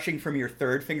stretching from your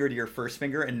third finger to your first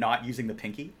finger and not using the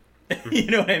pinky.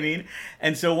 You know what I mean?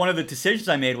 And so one of the decisions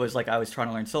I made was like, I was trying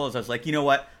to learn solos. I was like, you know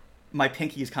what? My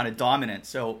pinky is kind of dominant.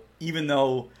 So even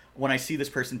though when I see this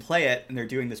person play it and they're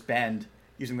doing this bend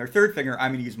using their third finger,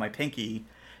 I'm going to use my pinky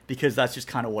because that's just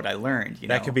kind of what I learned. You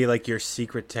know? That could be like your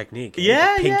secret technique.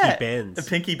 Yeah, the pinky bends. The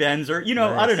pinky bends, or, you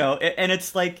know, nice. I don't know. And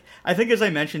it's like, I think as I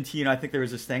mentioned to you, I think there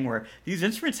was this thing where these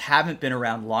instruments haven't been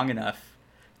around long enough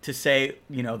to say,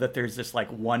 you know, that there's this like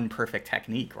one perfect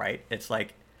technique, right? It's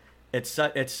like,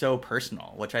 it's so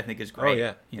personal, which I think is great. Oh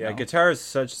yeah, you know? Guitar is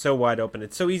so wide open.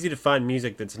 It's so easy to find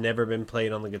music that's never been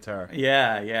played on the guitar.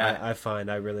 Yeah.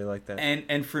 I really like that.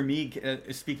 And for me,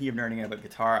 speaking of nerding about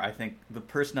guitar, I think the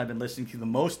person I've been listening to the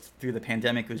most through the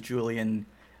pandemic was Julian.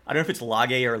 I don't know if it's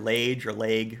Lage or Lage or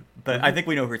Lag, but I think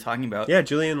we know who we're talking about. Yeah,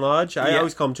 Julian Lodge. I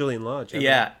always call him Julian Lodge.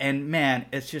 Yeah, and man,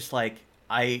 it's just like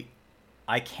I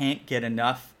can't get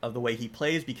enough of the way he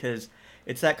plays because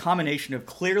it's that combination of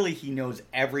clearly he knows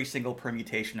every single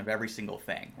permutation of every single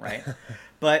thing, right?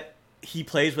 But he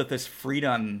plays with this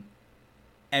freedom,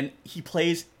 and he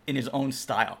plays in his own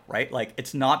style, right? Like,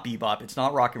 it's not bebop, it's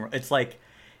not rock and roll. It's like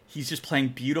he's just playing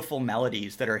beautiful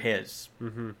melodies that are his,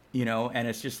 you know? And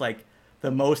it's just like the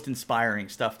most inspiring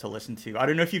stuff to listen to. I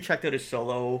don't know if you checked out his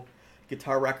solo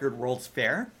guitar record, World's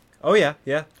Fair. Oh, yeah.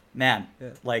 Man,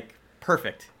 like,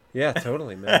 perfect. Yeah,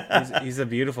 totally, man. He's a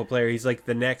beautiful player. He's like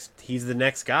the next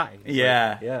guy.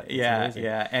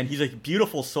 Yeah. And he's like a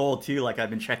beautiful soul too. Like I've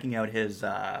been checking out his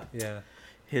like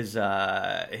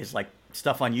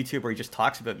stuff on YouTube where he just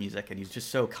talks about music, and he's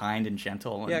just so kind and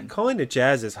gentle. And... Yeah, calling it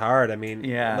jazz is hard. I mean,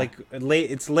 like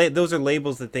those are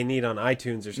labels that they need on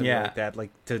iTunes or something like that, like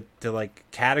to like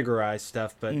categorize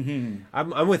stuff. But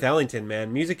I'm with Ellington,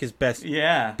 man. Music is best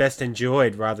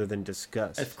enjoyed rather than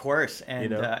discussed. Of course, and you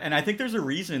know? And I think there's a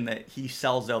reason that he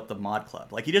sells out the Mod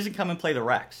Club. Like he doesn't come and play the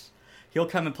Rex; he'll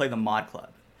come and play the Mod Club.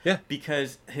 Yeah,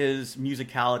 because his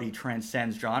musicality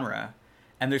transcends genre.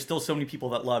 And there's still so many people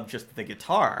that love just the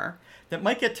guitar that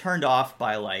might get turned off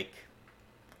by, like,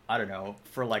 I don't know,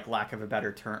 for, like, lack of a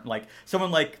better term. Like,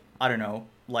 someone like, I don't know,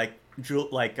 like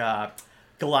Gilad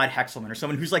Hexelman, or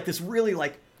someone who's, like, this really,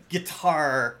 like,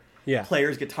 guitar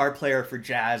player for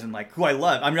jazz and, like, who I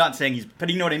love. I'm not saying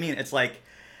but you know what I mean? It's like,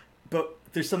 but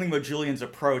there's something about Julian's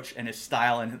approach and his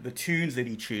style and the tunes that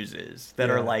he chooses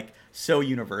that are, like, so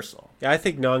universal. Yeah, I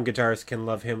think non-guitarists can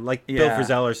love him, like Bill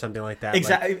Frisell or something like that.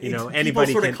 Exactly. Like, you know,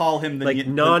 anybody sort of call him the... Like,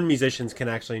 non-musicians can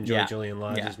actually enjoy Julian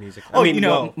Lodge's music. I mean, you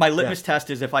know, my litmus test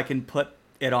is if I can put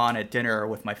it on at dinner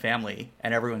with my family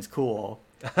and everyone's cool.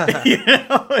 You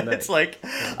know? Nice. It's like,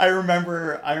 I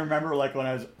remember, like, when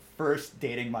I was first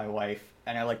dating my wife,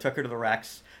 and I, like, took her to the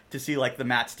Rex to see, like, the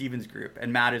Matt Stevens group.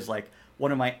 And Matt is, like,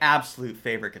 one of my absolute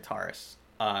favorite guitarists.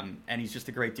 And he's just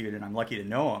a great dude, and I'm lucky to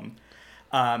know him.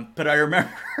 But I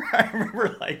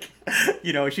remember, like,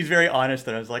 you know, she's very honest,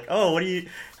 and I was like, oh,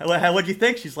 what'd you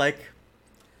think? She's like,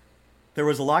 there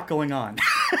was a lot going on.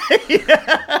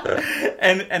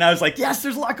 And I was like, yes,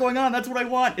 there's a lot going on. That's what I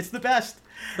want. It's the best.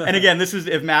 And again, this is,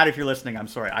 if if you're listening, I'm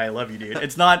sorry. I love you, dude.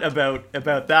 It's not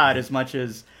about that as much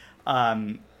as,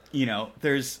 you know,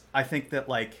 I think that,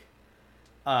 like,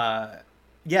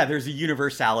 there's a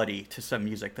universality to some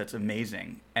music that's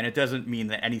amazing. And it doesn't mean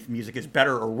that any music is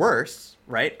better or worse,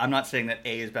 right? I'm not saying that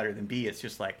A is better than B. It's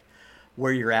just like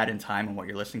where you're at in time and what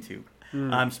you're listening to.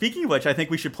 Speaking of which, I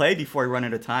think we should play before we run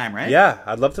out of time, right? Yeah,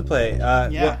 I'd love to play.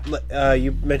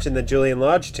 You mentioned the Julian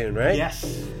Lodge tune, right?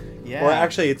 Yes. Yeah. Well,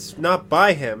 actually, it's not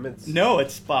by him.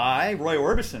 It's by Roy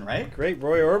Orbison, right? Great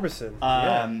Roy Orbison.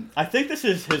 I think this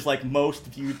is his, like, most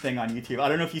viewed thing on YouTube. I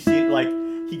don't know if you see it, like...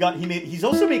 He's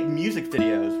also made music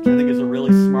videos, which I think is a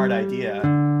really smart idea.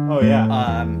 Oh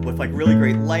yeah. With, like, really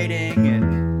great lighting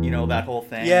and, you know, that whole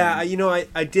thing. Yeah, you know,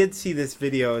 I did see this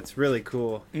video. It's really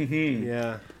cool. Mm-hmm.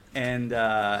 Yeah. And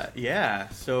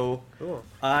so cool.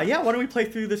 Why don't we play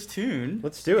through this tune?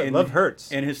 Let's do it. Love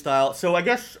hurts in his style. So I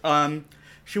guess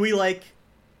should we, like,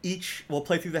 we'll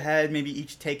play through the head, maybe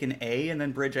each take an A and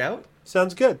then bridge out?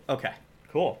 Sounds good. Okay.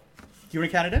 Cool. Do you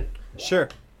want to count it in? Sure.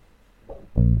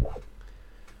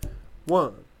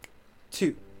 1,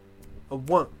 2,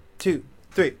 1, 2,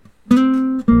 3.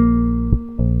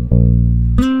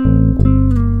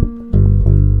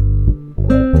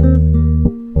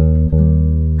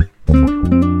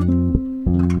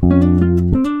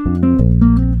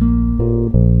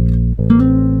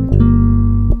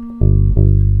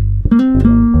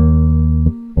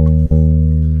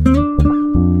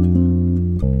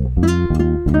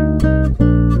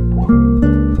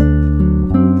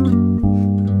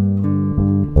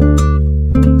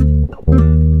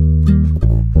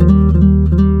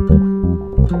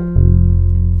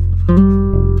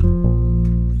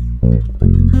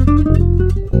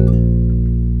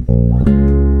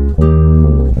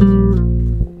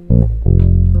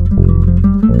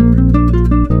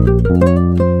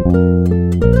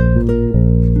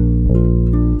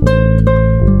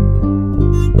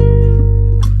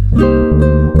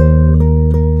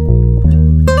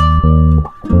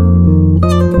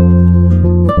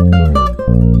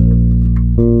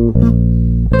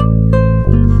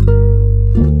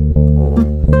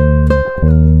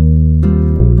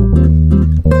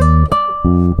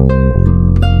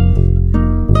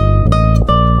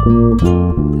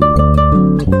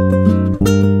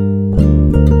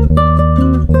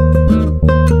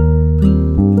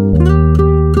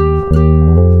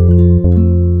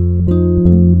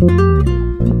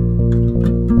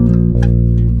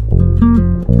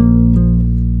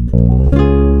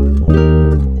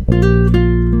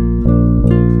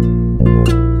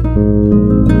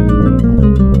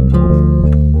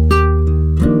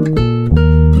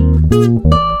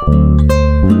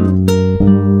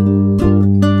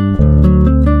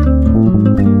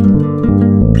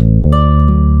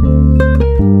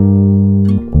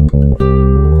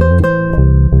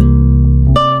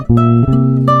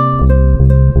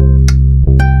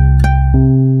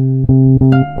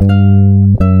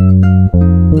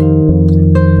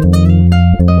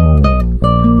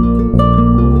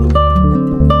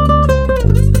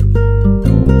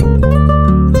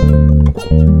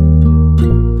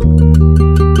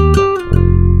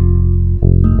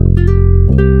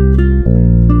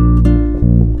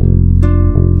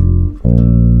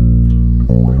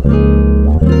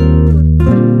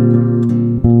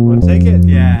 Take it.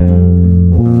 Yeah.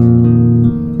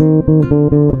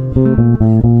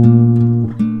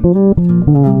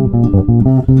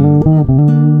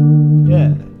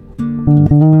 Yeah.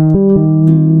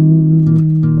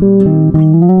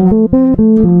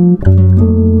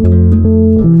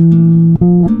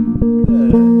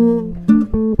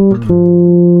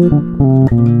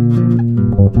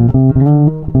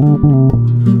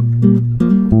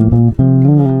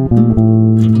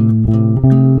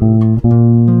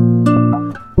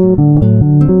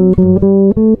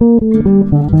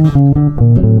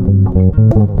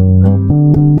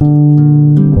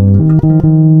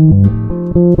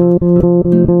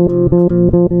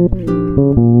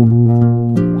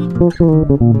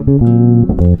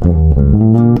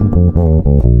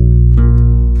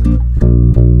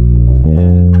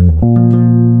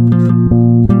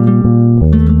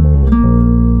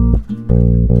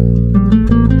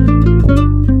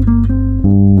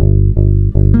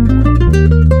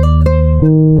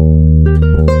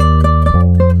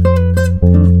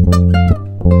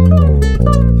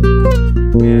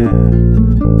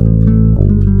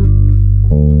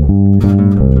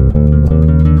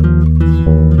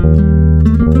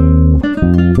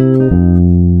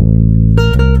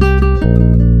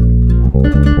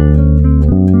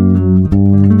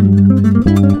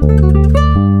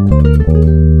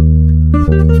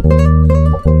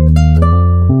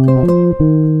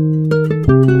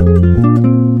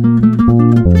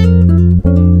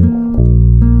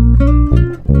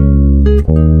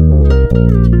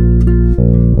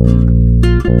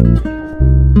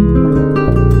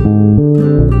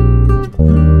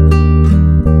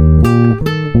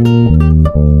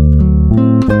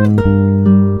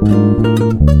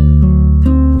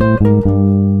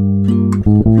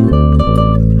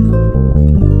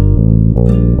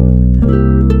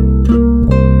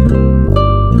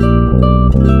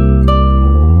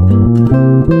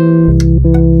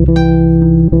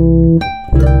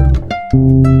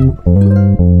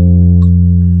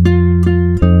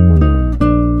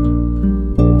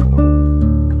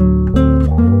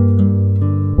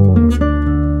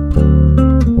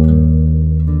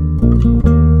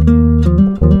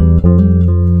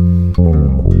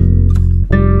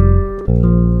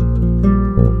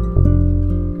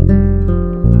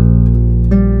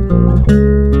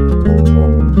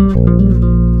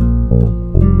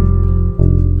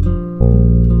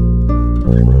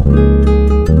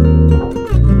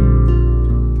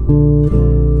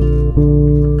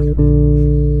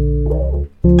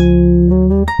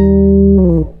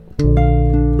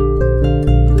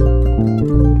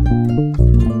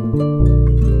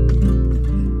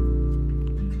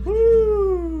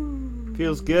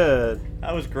 Feels good.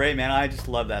 That was great, man. I just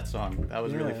love that song. That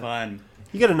was really fun.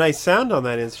 You got a nice sound on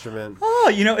that instrument.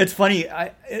 Oh, it's funny.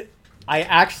 I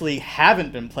actually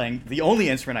haven't been playing. The only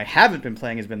instrument I haven't been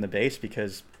playing has been the bass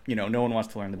because, no one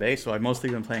wants to learn the bass. So I've mostly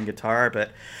been playing guitar.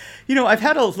 But, I've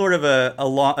had a sort of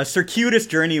a circuitous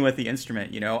journey with the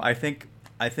instrument. I think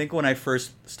when I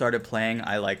first started playing,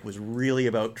 I was really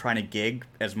about trying to gig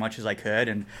as much as I could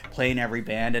and play in every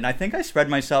band. And I think I spread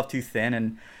myself too thin,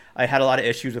 and I had a lot of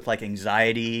issues with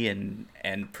anxiety and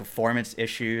performance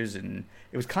issues, and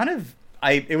it was kind of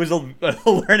it was a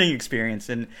learning experience.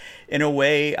 And in a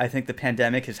way, I think the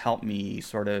pandemic has helped me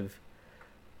sort of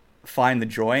find the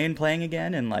joy in playing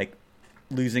again and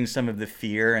losing some of the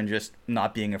fear and just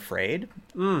not being afraid.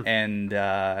 And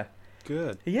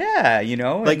good. Yeah,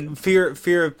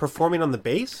 fear of performing on the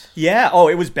bass? Yeah. Oh,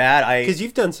 it was bad. Because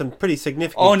you've done some pretty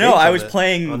significant. Oh no, I was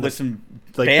playing with some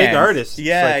bands. Big artists.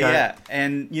 Yeah.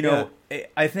 And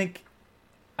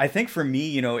I think for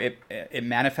me, it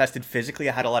manifested physically.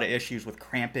 I had a lot of issues with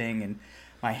cramping and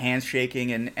my hands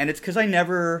shaking, and it's because I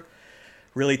never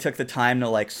really took the time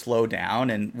to slow down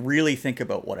and really think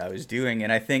about what I was doing.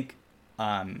 And I think,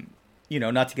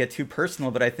 not to get too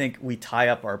personal, but I think we tie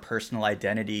up our personal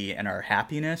identity and our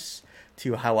happiness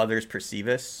to how others perceive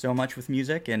us so much with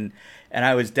music, and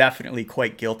I was definitely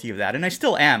quite guilty of that, and I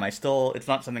still am. It's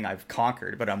not something I've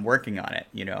conquered, but I'm working on it,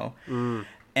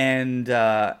 And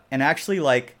actually,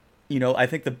 I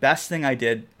think the best thing I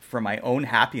did for my own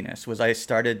happiness was I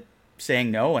started saying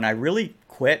no, and I really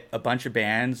quit a bunch of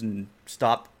bands and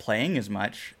stopped playing as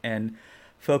much and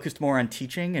focused more on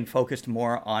teaching and focused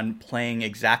more on playing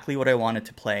exactly what I wanted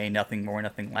to play, nothing more,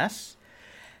 nothing less.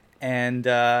 And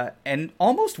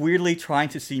almost weirdly trying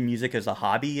to see music as a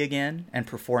hobby again and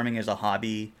performing as a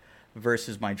hobby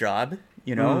versus my job,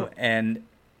 and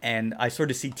I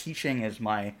sort of see teaching as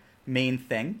my main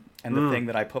thing and the thing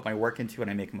that I put my work into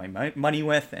and I make my money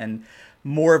with, and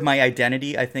more of my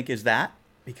identity, I think, is that.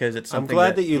 because it's I'm something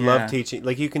glad that you love teaching.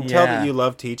 Like, you can tell that you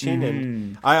love teaching,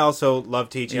 and I also love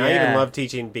teaching. I even love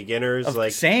teaching beginners.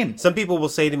 Like, same. Some people will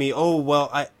say to me, "Oh, well,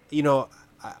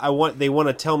 they want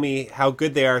to tell me how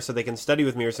good they are so they can study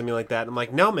with me or something like that." And I'm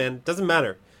like, "No, man, it doesn't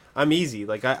matter. I'm easy.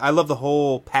 Like, I love the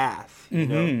whole path, you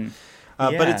know."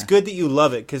 But it's good that you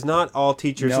love it, because not all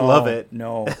teachers love it.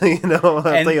 No, I'll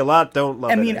tell you, a lot don't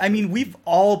love it. I mean, we've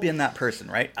all been that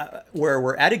person, right? Where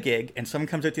we're at a gig and someone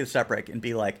comes up to the step break and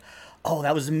be like, "Oh,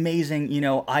 that was amazing.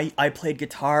 I played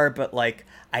guitar, but like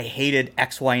I hated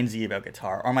X, Y, and Z about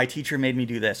guitar, or my teacher made me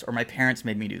do this, or my parents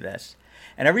made me do this."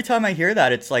 And every time I hear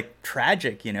that, it's like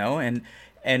tragic, and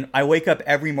I wake up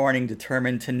every morning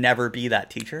determined to never be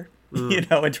that teacher,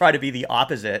 and try to be the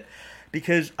opposite,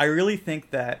 because I really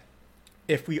think that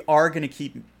if we are going to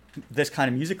keep this kind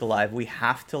of music alive, we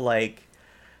have to like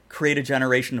create a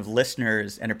generation of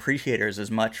listeners and appreciators as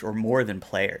much or more than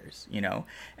players,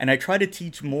 And I try to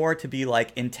teach more to be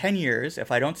like, in 10 years,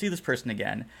 if I don't see this person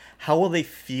again, how will they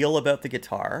feel about the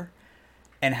guitar,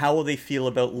 and how will they feel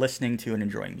about listening to and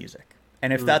enjoying music?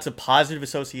 And if that's a positive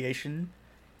association,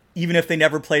 even if they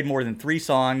never played more than 3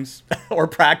 songs or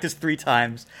practiced 3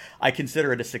 times, I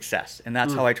consider it a success. And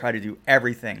that's how I try to do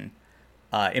everything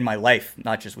in my life,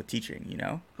 not just with teaching,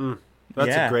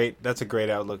 That's a great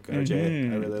outlook,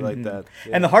 RJ. I really like that.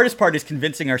 Yeah. And the hardest part is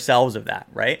convincing ourselves of that,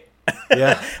 right?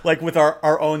 Yeah. Like with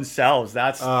our own selves.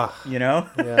 That's, Yeah.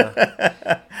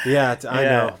 I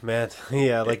know, man.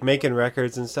 Yeah, like making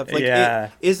records and stuff. Like,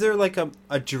 is there like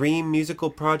a dream musical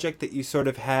project that you sort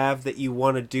of have that you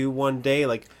want to do one day?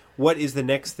 Like, what is the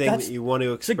next thing that you want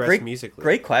to express musically?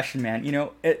 Great question, man.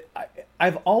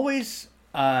 I've always,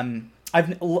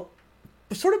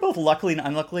 sort of both luckily and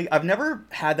unluckily, I've never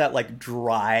had that like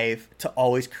drive to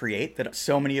always create that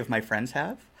so many of my friends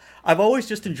have. I've always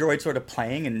just enjoyed sort of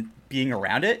playing and being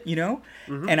around it,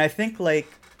 And I think like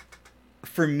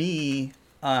for me,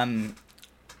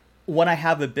 when I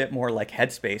have a bit more like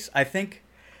headspace, I think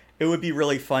it would be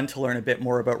really fun to learn a bit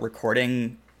more about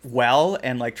recording well,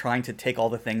 and like trying to take all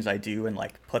the things I do and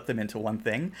like put them into one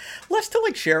thing, less to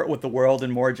like share it with the world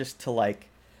and more just to like,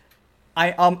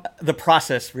 the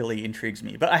process really intrigues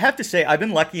me. But I have to say,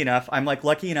 I'm lucky enough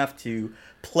to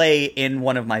play in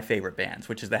one of my favorite bands,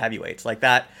 which is the Heavyweights. Like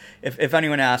that, if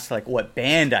anyone asks like what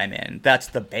band I'm in, that's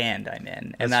the band I'm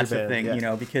in. And that's the thing,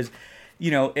 because,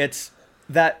 it's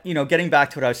that, getting back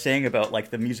to what I was saying about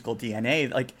like the musical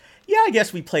DNA, like, yeah, I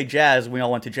guess we play jazz. We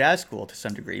all went to jazz school to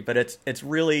some degree, but it's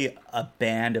really a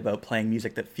band about playing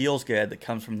music that feels good, that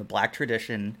comes from the Black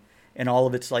tradition in all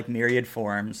of its like myriad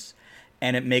forms.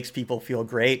 And it makes people feel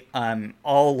great.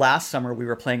 All last summer, we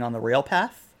were playing on the rail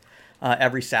path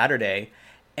every Saturday.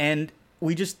 And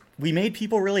we made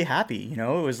people really happy. It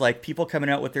was like people coming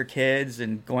out with their kids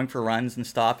and going for runs and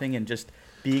stopping and just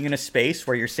being in a space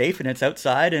where you're safe and it's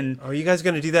outside. And are you guys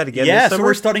going to do that again this summer? Yeah, so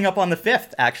we're starting up on the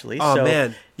 5th, actually. Oh,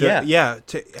 man.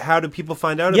 How do people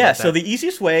find out about that? Yeah, so the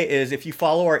easiest way is if you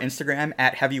follow our Instagram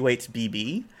at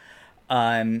HeavyweightsBB.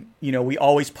 We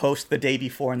always post the day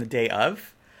before and the day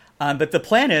of. But the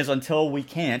plan is, until we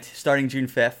can't, starting June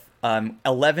 5th,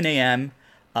 11 a.m.,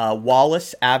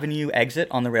 Wallace Avenue exit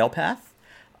on the rail path.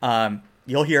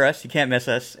 You'll hear us. You can't miss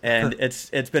us. And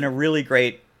it's been a really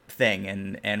great thing,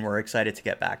 and we're excited to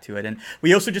get back to it. And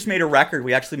we also just made a record.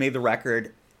 We actually made the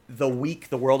record the week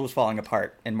the world was falling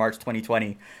apart in March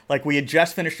 2020. Like, we had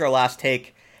just finished our last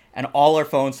take, and all our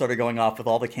phones started going off with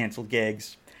all the canceled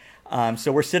gigs.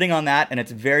 So we're sitting on that, and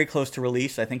it's very close to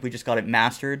release. I think we just got it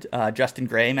mastered. Justin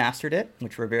Gray mastered it,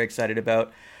 which we're very excited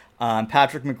about.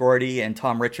 Patrick McGordy and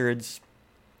Tom Richards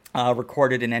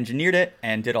recorded and engineered it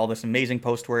and did all this amazing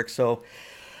post work. So,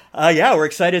 we're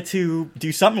excited to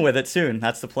do something with it soon.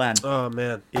 That's the plan. Oh,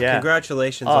 man. Yeah.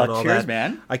 Congratulations on all that. Cheers,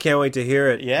 man. I can't wait to hear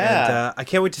it. Yeah. And, I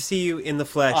can't wait to see you in the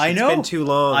flesh. I know. It's been too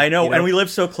long. I know. And we live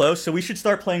so close, so we should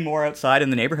start playing more outside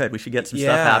in the neighborhood. We should get some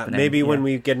stuff happening. Maybe when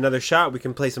we get another shot, we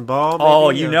can play some ball.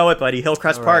 Maybe, you know it, buddy.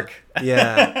 Hillcrest Park.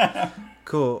 Yeah.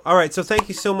 Cool. All right. So thank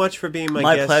you so much for being my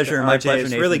guest. My pleasure. My pleasure.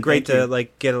 It's really great to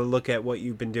get a look at what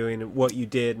you've been doing and what you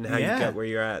did and how you got where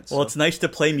you're at. So. Well, it's nice to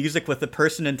play music with a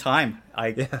person in time.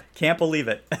 I can't believe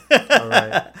it. All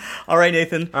right. All right,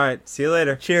 Nathan. All right. See you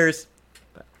later. Cheers.